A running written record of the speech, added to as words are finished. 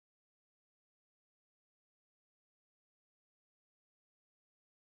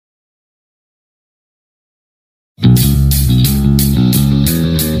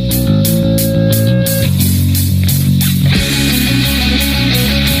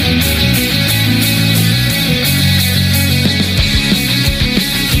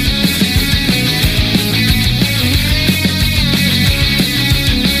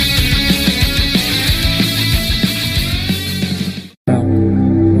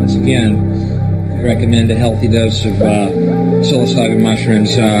again, recommend a healthy dose of psilocybin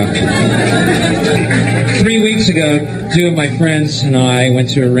mushrooms. 3 weeks ago, two of my friends and I went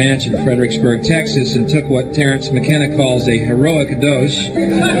to a ranch in Fredericksburg, Texas, and took what Terrence McKenna calls a heroic dose.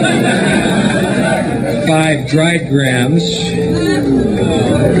 5 dried grams.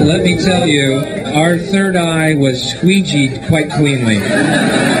 Let me tell you, our third eye was squeegeed quite cleanly.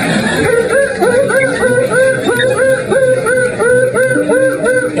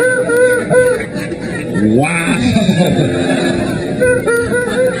 Wow!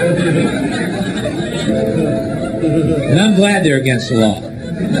 And I'm glad they're against the law.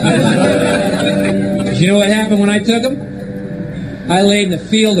 You know what happened when I took them? I laid in a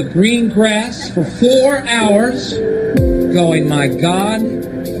field of green grass for 4 hours, going, my God,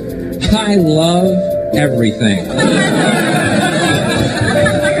 I love everything.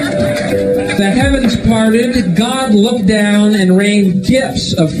 The heavens parted, God looked down and rained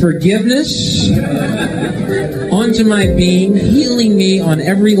gifts of forgiveness onto my being, healing me on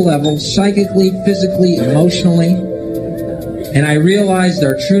every level, psychically, physically, emotionally. And I realized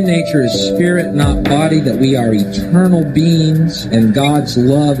our true nature is spirit, not body, that we are eternal beings, and God's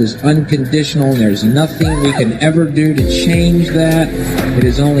love is unconditional, and there's nothing we can ever do to change that. It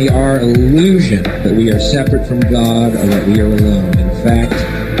is only our illusion that we are separate from God or that we are alone. In fact,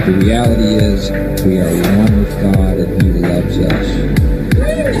 the reality is we are one with God and He loves us.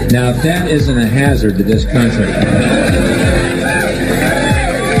 Now, if that isn't a hazard to this country,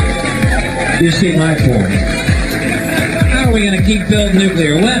 you see my point. How are we going to keep building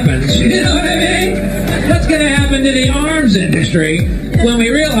nuclear weapons? You know what I mean? What's going to happen to the arms industry when we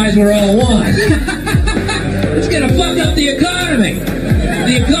realize we're all one? It's going to fuck up the economy.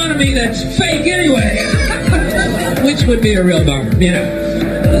 The economy that's fake anyway. Which would be a real bummer, you know?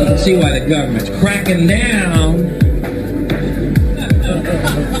 You can see why the government's cracking down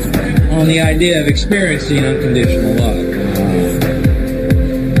on the idea of experiencing unconditional love.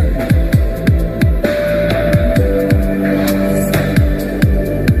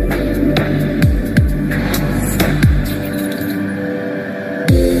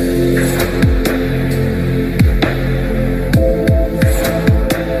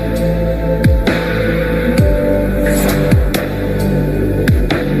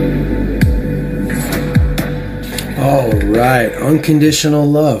 Right, unconditional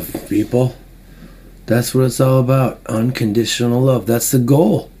love, people. That's what it's all about. Unconditional love. That's the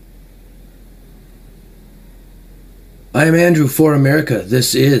goal. I am Andrew for America.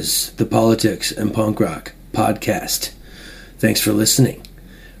 This is the Politics and Punk Rock podcast. Thanks for listening.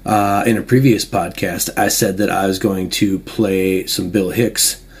 In a previous podcast, I said that I was going to play some a Bill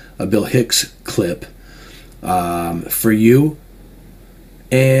Hicks clip for you.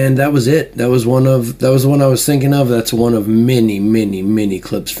 And that was it. That was the one I was thinking of. That's one of many, many, many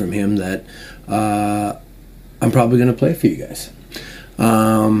clips from him that I'm probably going to play for you guys.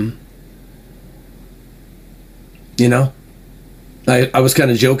 You know, I was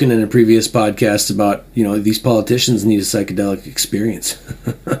kind of joking in a previous podcast about, you know, these politicians need a psychedelic experience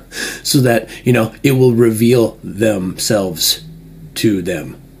so that, you know, it will reveal themselves to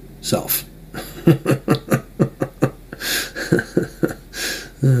themselves.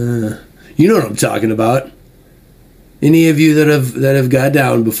 You know what I'm talking about. Any of you that have got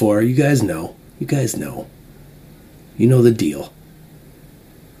down before, you guys know. You know the deal.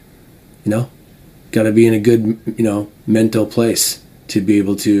 You know, got to be in a good, you know, mental place to be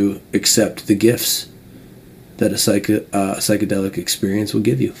able to accept the gifts that a psychedelic experience will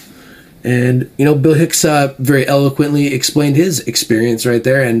give you. And, you know, Bill Hicks very eloquently explained his experience right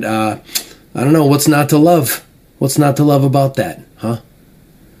there. And I don't know, what's not to love? What's not to love about that, huh?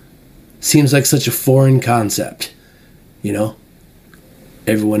 Seems like such a foreign concept, you know?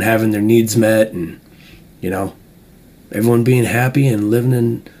 Everyone having their needs met and, you know, everyone being happy and living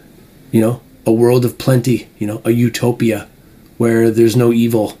in, you know, a world of plenty, you know, a utopia where there's no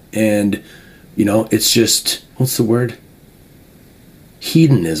evil and, you know, it's just, what's the word?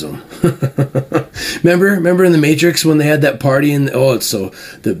 Hedonism. Remember in the Matrix when they had that party and it's so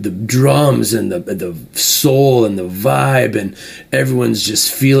the drums and the soul and the vibe and everyone's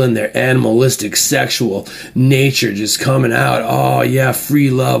just feeling their animalistic sexual nature just coming out. Oh yeah, free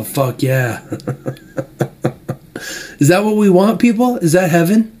love, fuck yeah. Is that what we want, people? Is that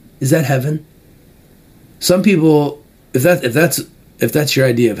heaven? Is that heaven? Some people, if that's your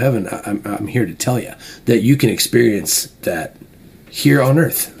idea of heaven, I'm here to tell you that you can experience that here on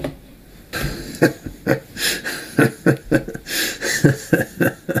earth.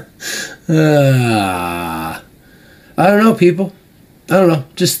 I don't know, people. I don't know.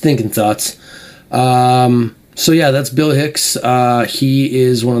 Just thinking thoughts. So yeah, that's Bill Hicks. He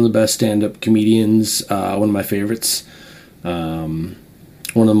is one of the best stand-up comedians, one of my favorites. One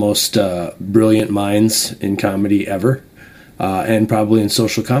of the most brilliant minds in comedy ever, and probably in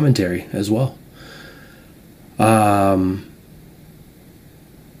social commentary as well.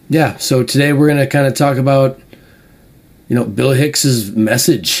 Yeah, so today we're going to kind of talk about, Bill Hicks's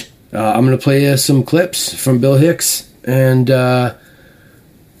message. I'm going to play some clips from Bill Hicks, and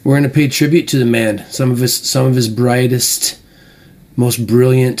we're going to pay tribute to the man. Some of his brightest, most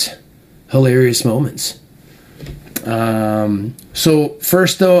brilliant, hilarious moments. So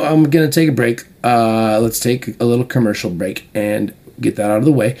first, though, I'm going to take a break. Let's take a little commercial break and get that out of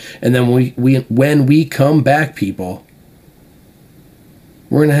the way. And then when we come back, people,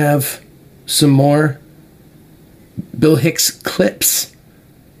 we're going to have some more Bill Hicks clips.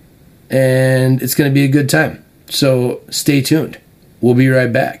 And it's going to be a good time. So stay tuned. We'll be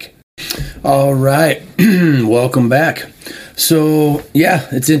right back. All right. Welcome back. So, yeah,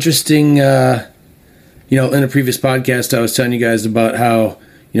 it's interesting. In a previous podcast, I was telling you guys about how,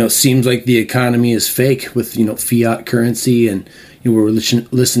 it seems like the economy is fake with, fiat currency. And we were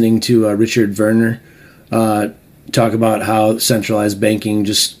listening to Richard Werner talk about how centralized banking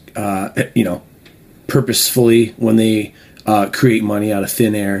just, purposefully, when they create money out of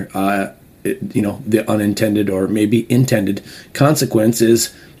thin air, the unintended or maybe intended consequence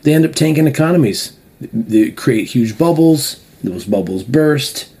is they end up tanking economies. They create huge bubbles. Those bubbles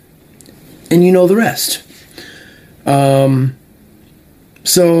burst. And you know the rest.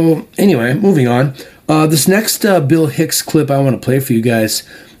 So anyway, moving on. This next Bill Hicks clip I want to play for you guys.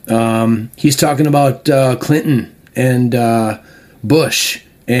 He's talking about Clinton and Bush.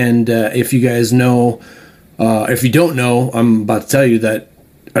 And if you guys know, if you don't know, I'm about to tell you that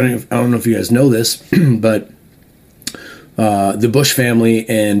I don't know if you guys know this, but the Bush family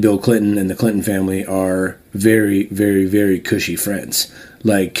and Bill Clinton and the Clinton family are very, very, very cushy friends.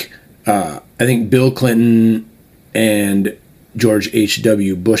 Like, I think Bill Clinton and George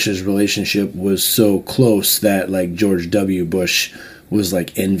H.W. Bush's relationship was so close that, like, George W. Bush was,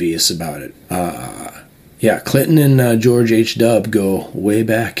 like, envious about it. Yeah, Clinton and George H.W. go way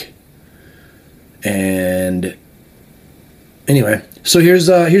back. And anyway, so here's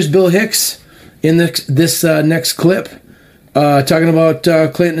Bill Hicks in this next clip talking about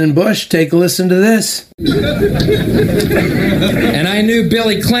Clinton and Bush. Take a listen to this. And I knew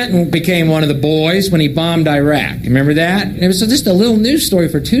Billy Clinton became one of the boys when he bombed Iraq. Remember that? It was just a little news story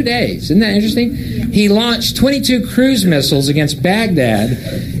for 2 days. Isn't that interesting? He launched 22 cruise missiles against Baghdad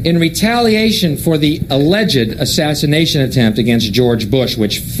in retaliation for the alleged assassination attempt against George Bush,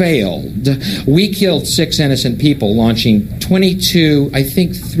 which failed. We killed 6 innocent people launching 22, I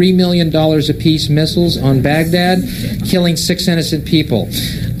think $3 million apiece missiles on Baghdad, killing 6 innocent people.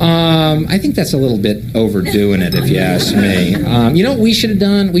 I think that's a little bit overdoing it, if you ask me. You know what we should have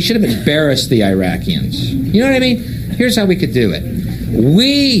done? We should have embarrassed the Iraqis. You know what I mean? Here's how we could do it.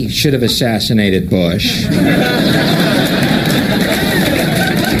 We should have assassinated Bush.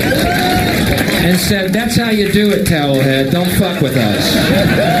 And said, that's how you do it, towelhead. Don't fuck with us.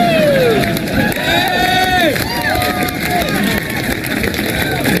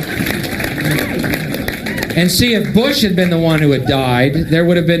 And see, if Bush had been the one who had died, there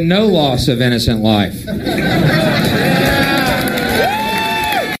would have been no loss of innocent life.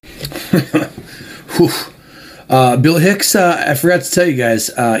 Bill Hicks, I forgot to tell you guys,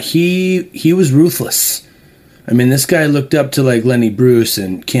 he was ruthless. I mean, this guy looked up to, like, Lenny Bruce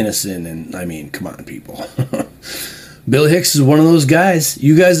and Kinnison, and, I mean, come on, people. Bill Hicks is one of those guys.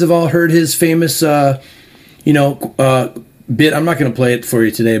 You guys have all heard his famous, bit. I'm not going to play it for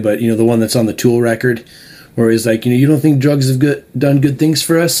you today, but, the one that's on the Tool record, where he's like, you don't think drugs have done good things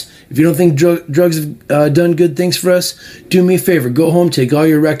for us? If you don't think drugs have done good things for us, do me a favor. Go home, take all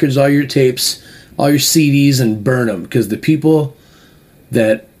your records, all your tapes, all your CDs, and burn them. Because the people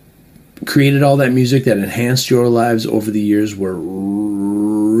that created all that music that enhanced your lives over the years were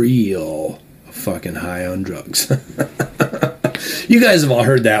real fucking high on drugs. You guys have all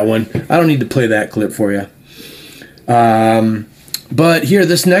heard that one. I don't need to play that clip for you. But here,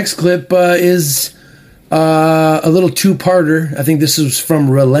 this next clip is a little two-parter. I think this is from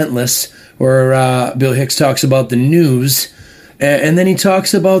Relentless, where Bill Hicks talks about the news, and then he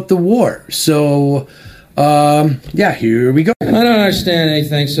talks about the war. So, yeah, here we go. I don't understand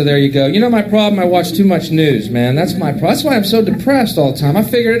anything, so there you go. You know my problem? I watch too much news, man. That's my problem. That's why I'm so depressed all the time. I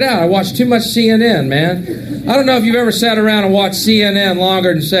figured it out. I watch too much CNN, man. I don't know if you've ever sat around and watched CNN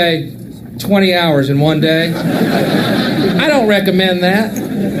longer than, say, 20 hours in one day. I don't recommend that.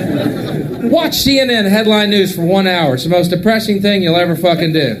 Watch CNN headline news for 1 hour. It's the most depressing thing you'll ever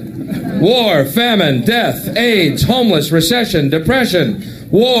fucking do. War, famine, death, AIDS, homeless, recession, depression.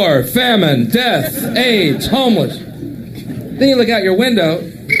 War, famine, death, AIDS, homeless. Then you look out your window.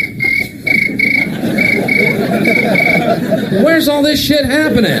 Where's all this shit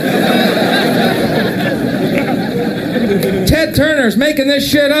happening? Ted Turner's making this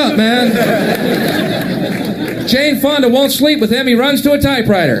shit up, man. Jane Fonda won't sleep with him. He runs to a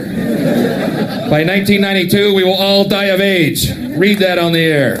typewriter. By 1992, we will all die of AIDS. Read that on the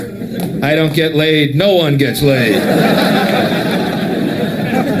air. I don't get laid. No one gets laid.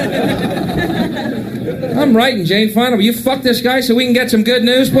 I'm writing, Jane Fonda. Will you fuck this guy so we can get some good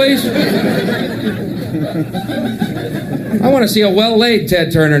news, please? I want to see a well-laid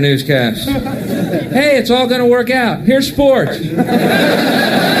Ted Turner newscast. Hey, it's all going to work out. Here's sports.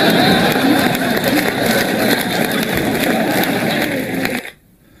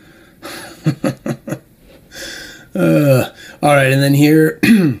 All right, and then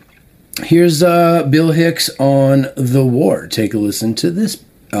here's Bill Hicks on the war. Take a listen to this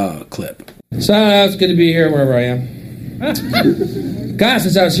clip. So it's good to be here wherever I am. God,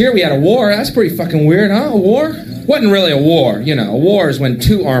 since I was here, we had a war. That's pretty fucking weird, huh? A war? Wasn't really a war. You know, a war is when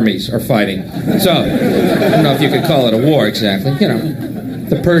two armies are fighting. So, I don't know if you could call it a war exactly. You know,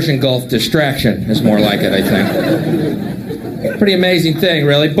 the Persian Gulf distraction is more like it, I think. Pretty amazing thing,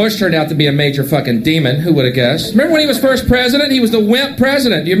 really. Bush turned out to be a major fucking demon. Who would have guessed? Remember when he was first president? He was the wimp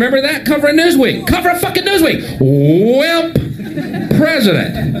president. Do you remember that? Cover of Newsweek. Cover of fucking Newsweek. Wimp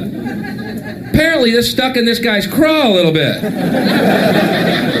president. Apparently this stuck in this guy's craw a little bit.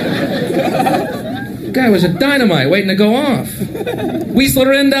 Guy was a dynamite waiting to go off.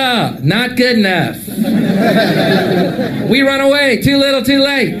 Wieslerinda, not good enough. We run away, too little, too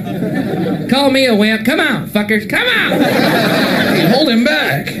late. Call me a wimp. Come on, fuckers, come on. Hold him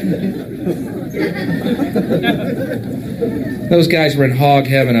back. Those guys were in hog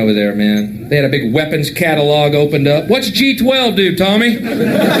heaven over there, man. They had a big weapons catalog opened up. What's G12 do, Tommy?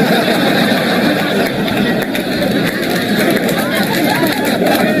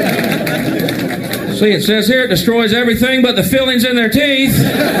 See, it says here it destroys everything but the fillings in their teeth.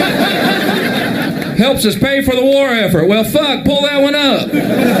 Helps us pay for the war effort. Well, fuck, pull that one up.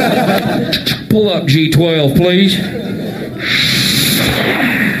 Pull up G12, please.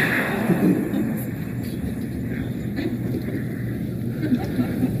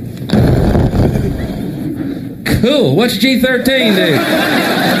 Cool. What's G13 do?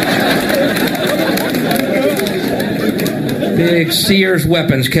 Big Sears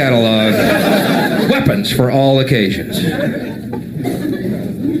weapons catalog. Weapons for all occasions.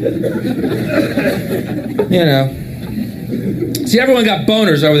 You know. See, everyone got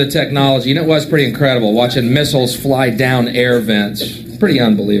boners over the technology, and it was pretty incredible watching missiles fly down air vents. Pretty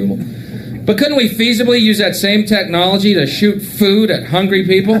unbelievable. But couldn't we feasibly use that same technology to shoot food at hungry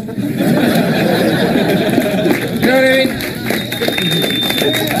people? You know what I mean?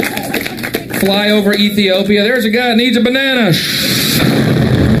 Fly over Ethiopia. There's a guy that needs a banana.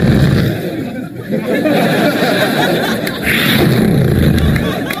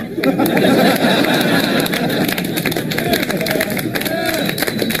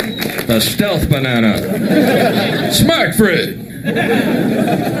 A stealth banana. Smart fruit.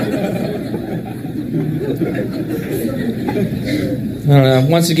 I don't know.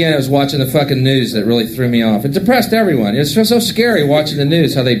 Once again, I was watching the fucking news that really threw me off. It depressed everyone. It's so scary watching the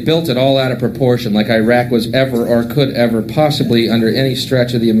news, how they built it all out of proportion, like Iraq was ever or could ever possibly, under any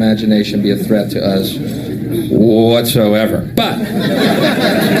stretch of the imagination, be a threat to us whatsoever. But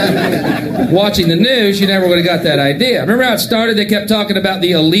watching the news, you never would have got that idea. Remember how it started? They kept talking about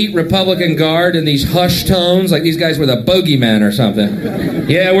the elite Republican Guard in these hushed tones, like these guys were the bogeyman or something.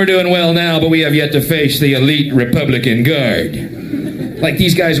 Yeah, we're doing well now, but we have yet to face the elite Republican Guard. Like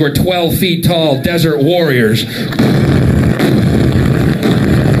these guys were 12 feet tall desert warriors.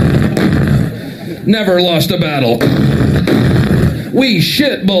 Never lost a battle. We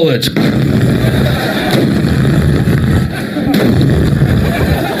shit bullets.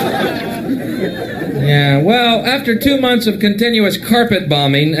 Yeah, well, after 2 months of continuous carpet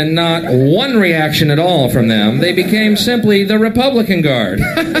bombing and not one reaction at all from them, they became simply the Republican Guard.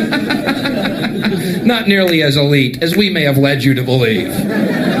 Not nearly as elite as we may have led you to believe.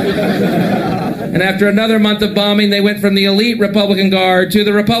 And after another month of bombing, they went from the elite Republican Guard to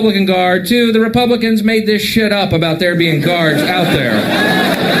the Republican Guard to the Republicans made this shit up about there being guards out there.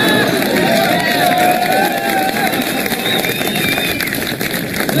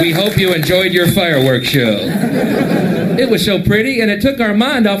 We hope you enjoyed your fireworks show. It was so pretty, and it took our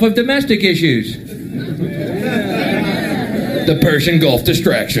mind off of domestic issues. The Persian Gulf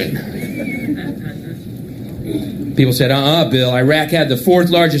distraction. People said, Bill, Iraq had the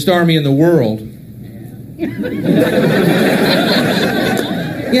 4th largest army in the world.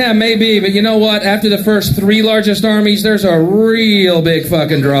 Yeah, maybe, but you know what? After the first 3 largest armies, there's a real big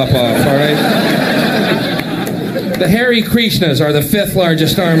fucking drop-off, all right? The Hare Krishnas are the 5th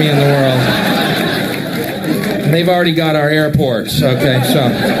largest army in the world. And they've already got our airports, okay, so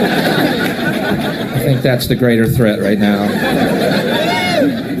I think that's the greater threat right now.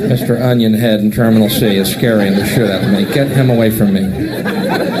 Mr. Onion Head in Terminal C is scaring the shit out of me. Get him away from me.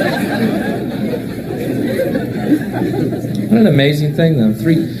 What an amazing thing, though.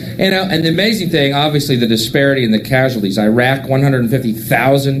 And the amazing thing, obviously, the disparity in the casualties. Iraq,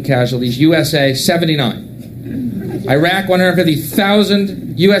 150,000 casualties. USA, 79. Iraq,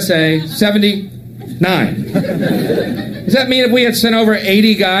 150,000. USA, 79. Does that mean if we had sent over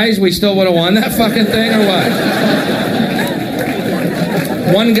 80 guys, we still would have won that fucking thing, or what?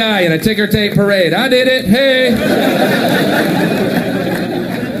 One guy in a ticker tape parade. I did it. Hey.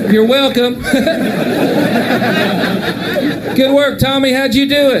 You're welcome. Good work, Tommy. How'd you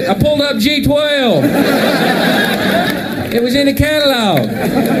do it? I pulled up G12. It was in a catalog.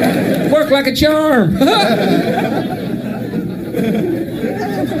 Worked like a charm.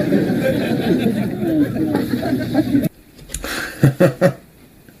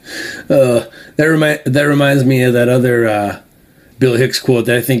 That reminds me of that other Bill Hicks quote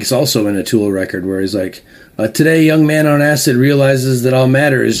that I think is also in a Tool record, where he's like, today a young man on acid realizes that all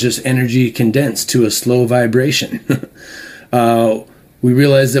matter is just energy condensed to a slow vibration. We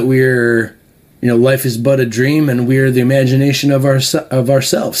realize that we're, life is but a dream, and we're the imagination of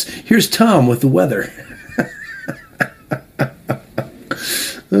ourselves. Here's Tom with the weather.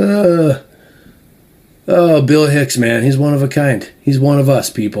 Bill Hicks, man, he's one of a kind. He's one of us,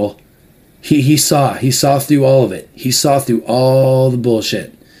 people. He saw through all of it. He saw through all the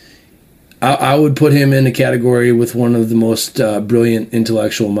bullshit. I would put him in a category with one of the most brilliant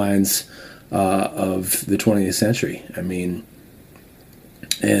intellectual minds of the 20th century. I mean,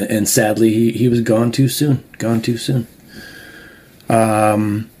 and sadly, he was gone too soon.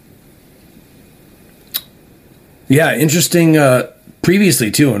 Yeah, interesting.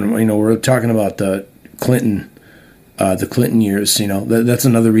 Previously too, and we're talking about the Clinton years. That's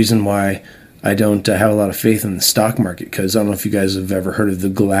another reason why I don't have a lot of faith in the stock market, because I don't know if you guys have ever heard of the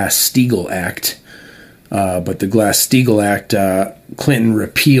Glass-Steagall Act, but the Glass-Steagall Act, Clinton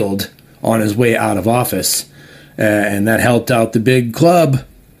repealed on his way out of office, and that helped out the big club.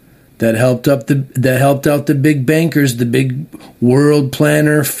 That helped out the big bankers, the big world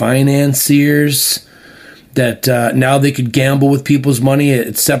planner, financiers. That now they could gamble with people's money.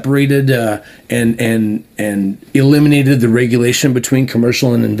 It separated and eliminated the regulation between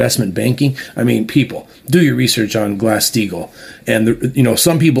commercial and investment banking. I mean, people, do your research on Glass-Steagall. And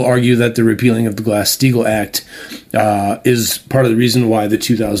some people argue that the repealing of the Glass-Steagall Act is part of the reason why the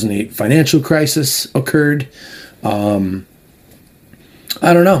 2008 financial crisis occurred. I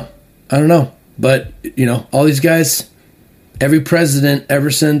don't know, but all these guys, every president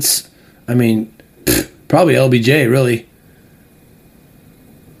ever since, probably LBJ, really.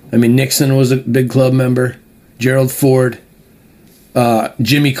 Nixon was a big club member. Gerald Ford.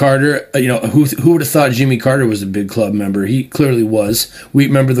 Jimmy Carter. Who would have thought Jimmy Carter was a big club member? He clearly was. We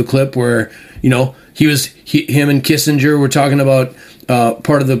remember the clip where, him and Kissinger were talking about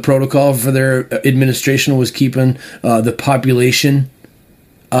part of the protocol for their administration was keeping the population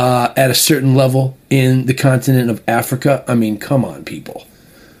at a certain level in the continent of Africa. Come on, people.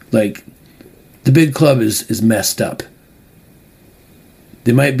 The big club is messed up.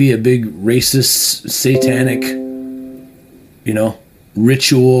 They might be a big racist, satanic,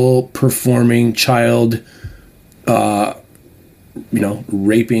 ritual performing, child,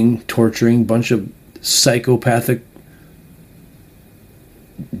 raping, torturing, bunch of psychopathic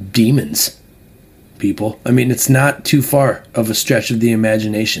demons, people. It's not too far of a stretch of the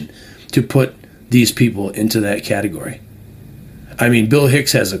imagination to put these people into that category. Bill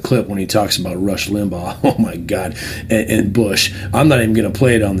Hicks has a clip when he talks about Rush Limbaugh. Oh, my God. And Bush. I'm not even going to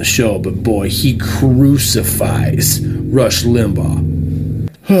play it on the show, but, boy, he crucifies Rush Limbaugh.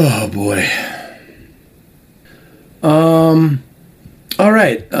 Oh, boy. All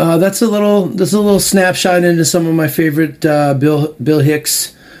right. That's a little snapshot into some of my favorite Bill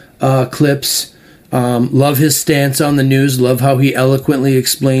Hicks clips. Love his stance on the news. Love how he eloquently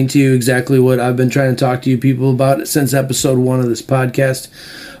explained to you exactly what I've been trying to talk to you people about since episode 1 of this podcast,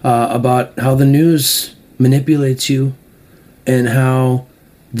 about how the news manipulates you and how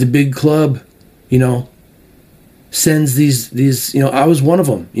the big club, sends these, I was one of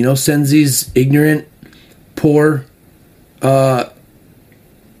them, sends these ignorant, poor,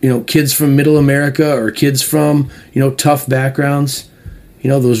 kids from middle America or kids from, tough backgrounds.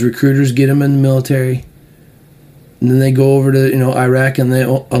 Those recruiters get them in the military. And then they go over to, Iraq and they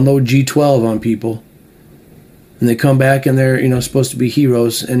unload G12 on people. And they come back and they're, supposed to be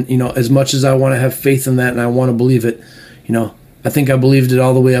heroes. And, as much as I want to have faith in that and I want to believe it, I think I believed it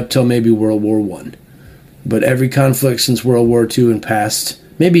all the way up till maybe World War I. But every conflict since World War II and past,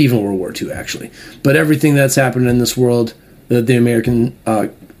 maybe even World War II actually, but everything that's happened in this world that the American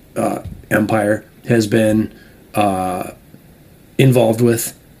empire has been involved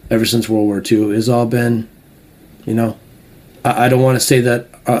with ever since World War II has all been, I don't want to say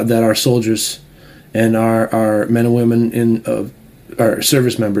that that our soldiers and our men and women in our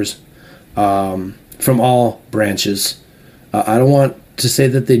service members from all branches, I don't want to say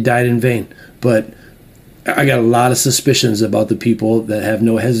that they died in vain, but I got a lot of suspicions about the people that have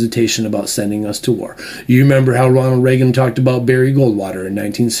no hesitation about sending us to war. You remember how Ronald Reagan talked about Barry Goldwater in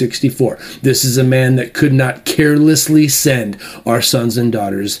 1964. This is a man that could not carelessly send our sons and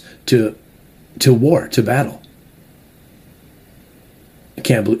daughters to war, to battle.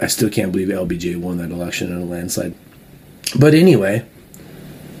 I still can't believe LBJ won that election in a landslide. But anyway,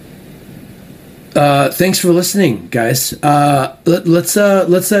 thanks for listening, guys. Let's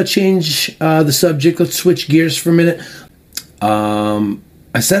change the subject. Let's switch gears for a minute.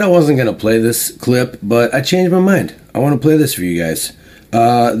 I said I wasn't going to play this clip, but I changed my mind. I want to play this for you guys.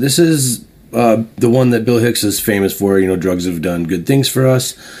 This is the one that Bill Hicks is famous for. Drugs have done good things for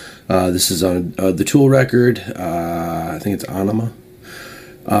us. This is on the Tool record. I think it's Anima.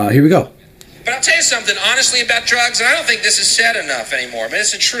 Here we go. But I'll tell you something honestly about drugs, and I don't think this is said enough anymore, but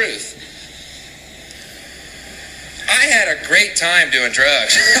it's the truth. I had a great time doing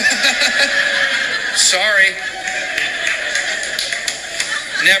drugs. Sorry.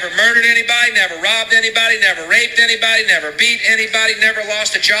 Never murdered anybody, never robbed anybody, never raped anybody, never beat anybody, never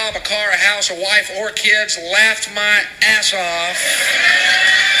lost a job, a car, a house, a wife, or kids, laughed my ass off,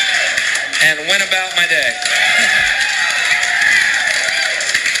 and went about my day.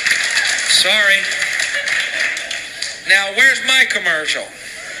 Sorry. Now, where's my commercial?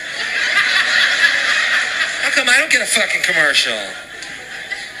 How come I don't get a fucking commercial?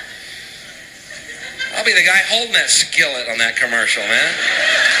 I'll be the guy holding that skillet on that commercial, man.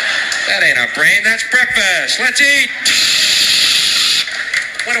 That ain't a brain, that's breakfast. Let's eat.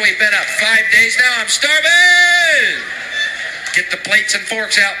 What have we been up, 5 days now? I'm starving. Get the plates and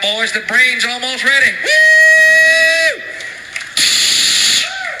forks out, boys. The brain's almost ready. Woo!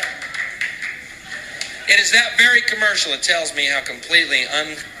 It is that very commercial that tells me how completely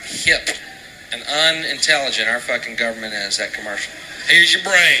unhip and unintelligent our fucking government is, that commercial. Here's your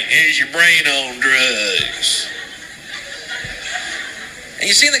brain. Here's your brain on drugs. And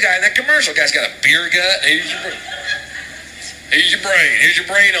you seen the guy in that commercial. Guy's got a beer gut. Here's your brain. Here's your brain. Here's your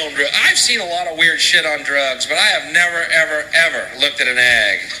brain on drugs. I've seen a lot of weird shit on drugs, but I have never, ever, ever looked at an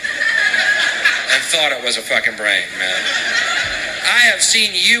egg and thought it was a fucking brain, man. I have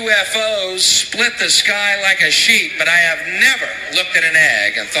seen UFOs split the sky like a sheet, but I have never looked at an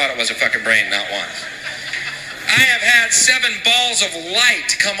egg and thought it was a fucking brain, not once. I have had 7 balls of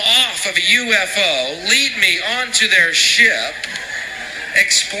light come off of a UFO, lead me onto their ship,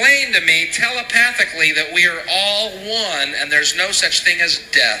 explain to me telepathically that we are all one and there's no such thing as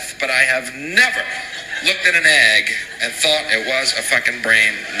death, but I have never looked at an egg and thought it was a fucking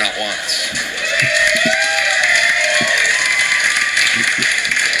brain, not once.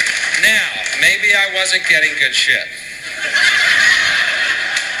 Now, maybe I wasn't getting good shit.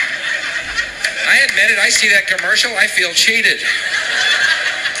 I admit it, I see that commercial, I feel cheated.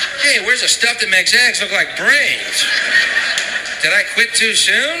 Hey, where's the stuff that makes eggs look like brains? Did I quit too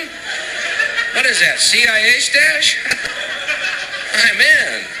soon? What is that, CIA stash? I'm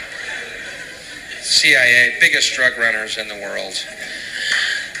in. CIA, biggest drug runners in the world.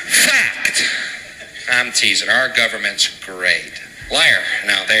 Fact. I'm teasing, our government's great. Liar.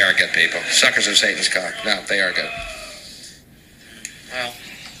 No, they are good people. Suckers of Satan's cock. No, they are good. Well,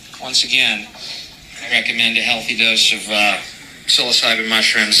 once again, I recommend a healthy dose of psilocybin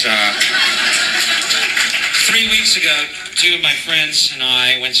mushrooms. 3 weeks ago, 2 of my friends and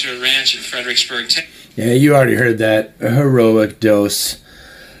I went to a ranch in Fredericksburg, Texas. Yeah, you already heard that. A heroic dose.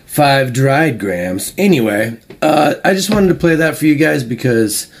 5 dried grams. Anyway, I just wanted to play that for you guys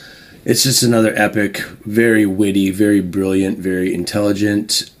because it's just another epic, very witty, very brilliant, very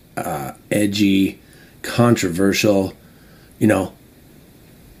intelligent, edgy, controversial,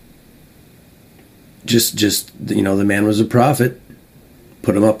 just the man was a prophet.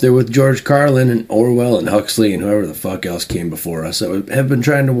 Put him up there with George Carlin and Orwell and Huxley and whoever the fuck else came before us that have been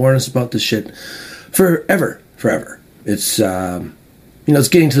trying to warn us about this shit forever. It's, it's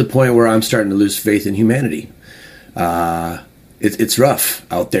getting to the point where I'm starting to lose faith in humanity. It's rough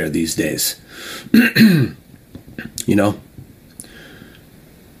out there these days.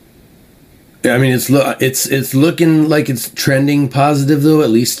 I mean, it's looking like it's trending positive, though. At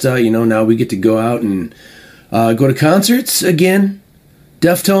least, now we get to go out and go to concerts again.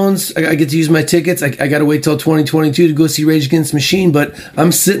 Deftones, I get to use my tickets. I got to wait till 2022 to go see Rage Against the Machine, but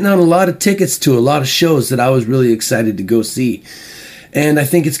I'm sitting on a lot of tickets to a lot of shows that I was really excited to go see. And I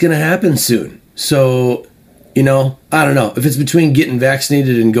think it's going to happen soon. So, I don't know. If it's between getting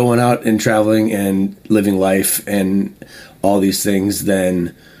vaccinated and going out and traveling and living life and all these things,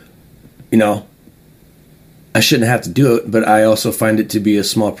 then, I shouldn't have to do it, but I also find it to be a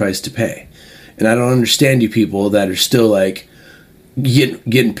small price to pay. And I don't understand you people that are still like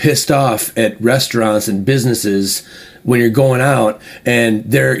getting pissed off at restaurants and businesses when you're going out and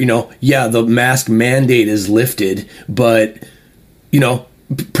they're, the mask mandate is lifted, but,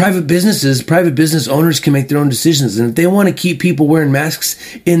 private business owners can make their own decisions. And if they want to keep people wearing masks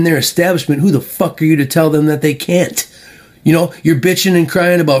in their establishment, who the fuck are you to tell them that they can't? You're bitching and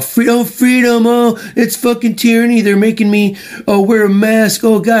crying about freedom, it's fucking tyranny. They're making me wear a mask.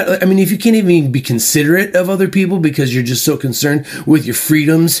 Oh, God. I mean, if you can't even be considerate of other people because you're just so concerned with your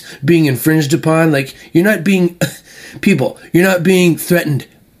freedoms being infringed upon, like, you're not being threatened.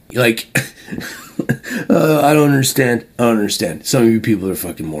 Like, I don't understand. Some of you people are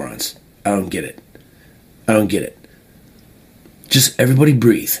fucking morons. I don't get it. Just everybody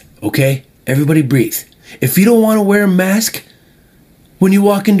breathe, okay? Everybody breathe. If you don't want to wear a mask when you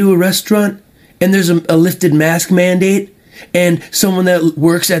walk into a restaurant and there's a lifted mask mandate and someone that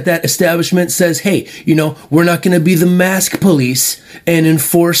works at that establishment says, hey, we're not going to be the mask police and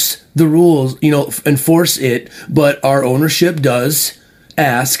enforce the rules, enforce it, but our ownership does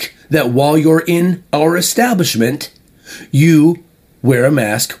ask that while you're in our establishment, you wear a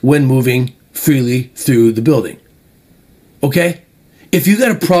mask when moving freely through the building. Okay? If you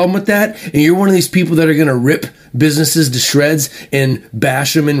got a problem with that, and you're one of these people that are going to rip businesses to shreds and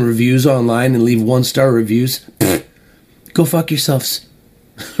bash them in reviews online and leave 1-star reviews, go fuck yourselves.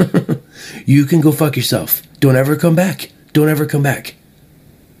 You can go fuck yourself. Don't ever come back. Don't ever come back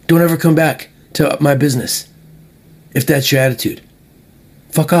to my business. If that's your attitude.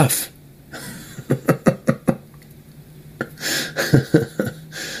 Fuck off.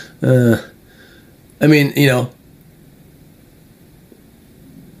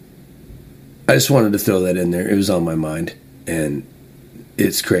 I just wanted to throw that in there. It was on my mind, and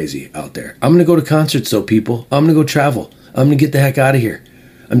it's crazy out there. I'm going to go to concerts, though, people. I'm going to go travel. I'm going to get the heck out of here.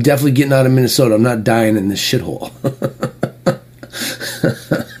 I'm definitely getting out of Minnesota. I'm not dying in this shithole.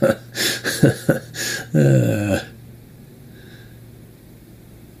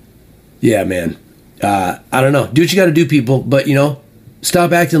 Yeah, man. I don't know. Do what you got to do, people. But,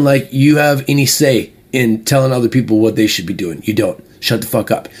 stop acting like you have any say in telling other people what they should be doing. You don't. Shut the fuck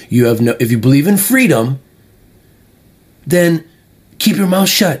up. If you believe in freedom, then keep your mouth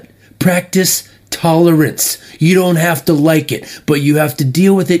shut. Practice tolerance. You don't have to like it, but you have to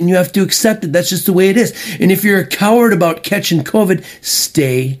deal with it and you have to accept it. That's just the way it is. And if you're a coward about catching COVID,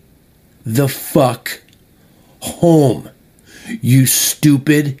 stay the fuck home. You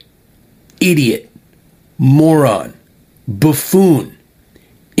stupid idiot, moron, buffoon,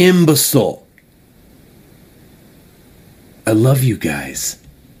 imbecile. I love you guys.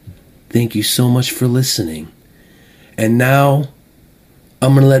 Thank you so much for listening. And now,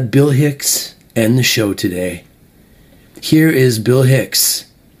 I'm going to let Bill Hicks end the show today. Here is Bill Hicks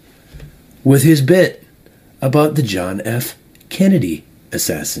with his bit about the John F. Kennedy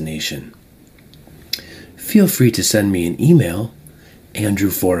assassination. Feel free to send me an email,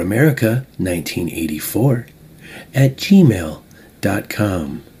 andrewforamerica1984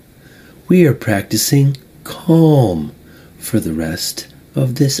 @gmail.com. We are practicing calm for the rest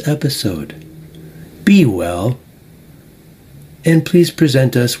of this episode. Be well, and please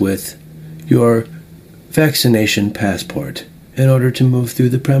present us with your vaccination passport in order to move through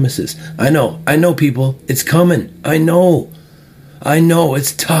the premises. I know, people, it's coming. I know,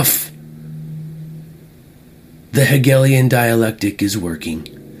 it's tough. The Hegelian dialectic is working.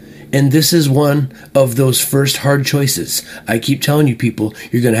 And this is one of those first hard choices. I keep telling you people,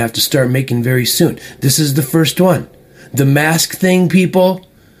 you're going to have to start making very soon. This is the first one. The mask thing, people,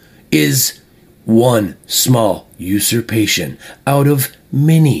 is one small usurpation out of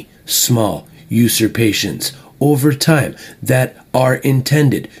many small usurpations over time that are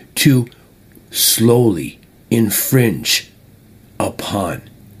intended to slowly infringe upon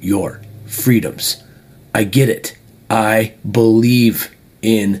your freedoms. I get it. I believe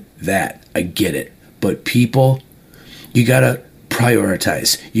in that. I get it. But people, you gotta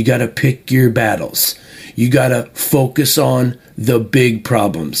prioritize. You got to pick your battles. You got to focus on the big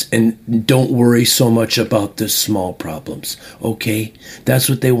problems and don't worry so much about the small problems. Okay? That's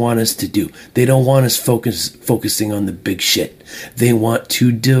what they want us to do. They don't want us focusing on the big shit. They want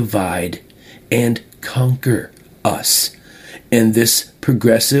to divide and conquer us. And this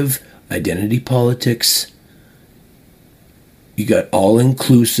progressive identity politics, you got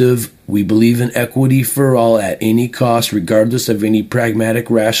all-inclusive. We believe in equity for all at any cost, regardless of any pragmatic,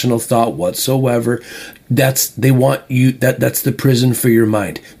 rational thought whatsoever. That's the prison for your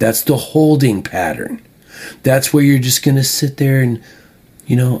mind. That's the holding pattern. That's where you're just going to sit there and,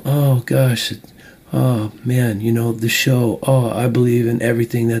 oh gosh, oh man, the show. Oh, I believe in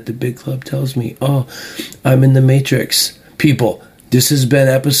everything that the big club tells me. Oh, I'm in the Matrix. People, this has been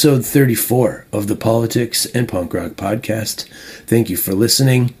episode 34 of the Politics and Punk Rock Podcast. Thank you for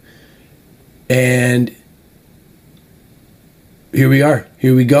listening. And here we are.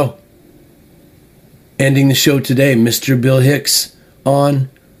 Here we go. Ending the show today, Mr. Bill Hicks on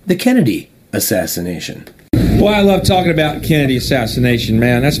the Kennedy assassination. Well, I love talking about Kennedy assassination,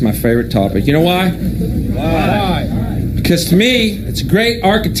 man. That's my favorite topic. You know why? Why? Because to me, it's a great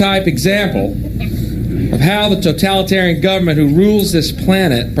archetype example of how the totalitarian government who rules this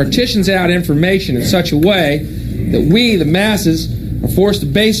planet partitions out information in such a way that we, the masses, are forced to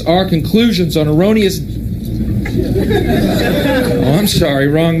base our conclusions on erroneous... Oh, I'm sorry,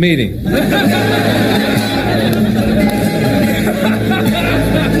 wrong meeting. I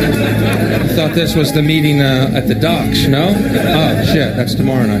thought this was the meeting at the docks, no? Oh, shit, that's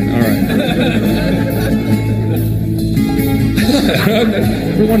tomorrow night. All right.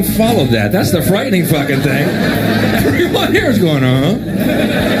 Everyone followed that. That's the frightening fucking thing. Everyone here is going, God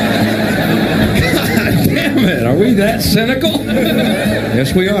damn it. Are we that cynical?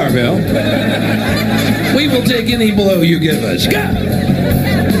 Yes, we are, Bill. We will take any blow you give us. God.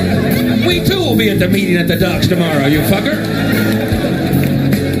 We, too, will be at the meeting at the docks tomorrow, you fucker.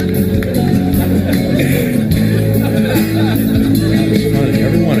 It's funny.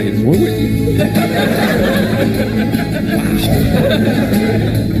 Every one of you. We're with you.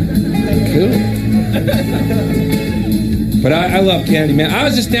 Cool. But I love Kennedy, man. I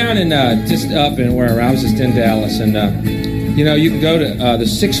was just down in, just up in where I was just in Dallas, and, you can go to the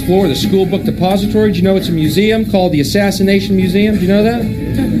 6th floor of the school book depository. Do you know it's a museum called the Assassination Museum? Do you know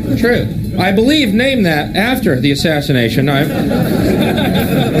that? True. I believe named that after the assassination. I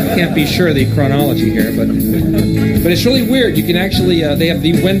can't be sure of the chronology here, but it's really weird. You can actually, they have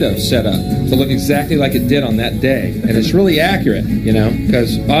the windows set up to look exactly like it did on that day. And it's really accurate,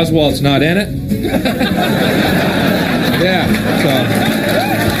 because Oswald's not in it. Yeah, so...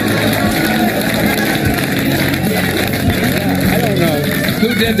 I don't know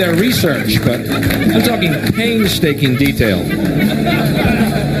who did their research, but I'm talking painstaking detail.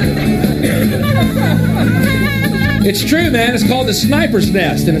 It's true, man. It's called the sniper's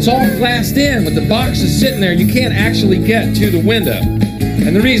nest, and it's all glassed in with the boxes sitting there. You can't actually get to the window.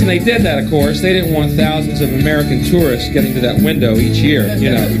 And the reason they did that, of course, they didn't want thousands of American tourists getting to that window each year,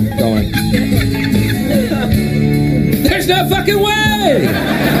 going, there's no fucking way!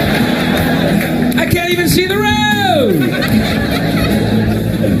 I can't even see the road!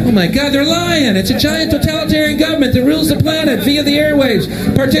 Oh my God, they're lying. It's a giant totalitarian government that rules the planet via the airwaves,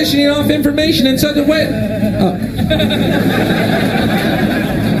 partitioning off information in such a way. Oh.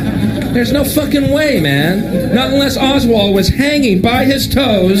 There's no fucking way, man. Not unless Oswald was hanging by his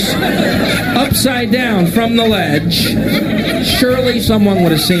toes, upside down from the ledge. Surely someone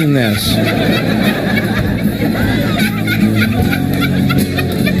would have seen this.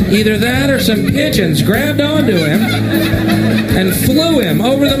 Either that or some pigeons grabbed onto him and flew him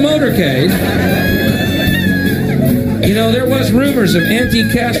over the motorcade. There was rumors of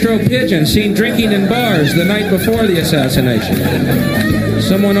anti-Castro pigeons seen drinking in bars the night before the assassination.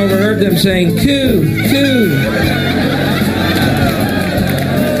 Someone overheard them saying, "Coo, coo."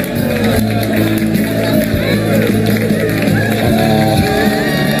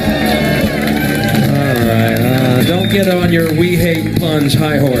 All right, don't get on your "we hate puns"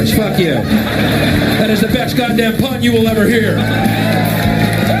 high horse. Fuck you. That is the best goddamn pun you will ever hear.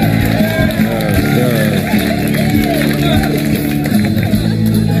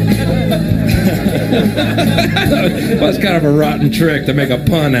 Well, it's kind of a rotten trick to make a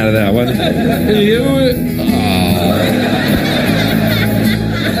pun out of that one.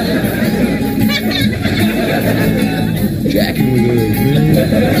 Jacking with it.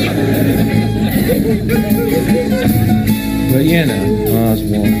 But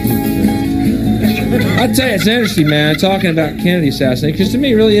Oswald. I'd say it's interesting, man, talking about Kennedy assassination, because to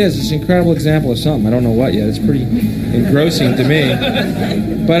me it really is this incredible example of something. I don't know what yet. It's pretty engrossing to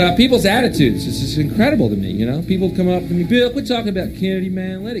me. But people's attitudes, it's just incredible to me, you know? People come up to me, Bill, quit talking about Kennedy,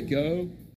 man. Let it go.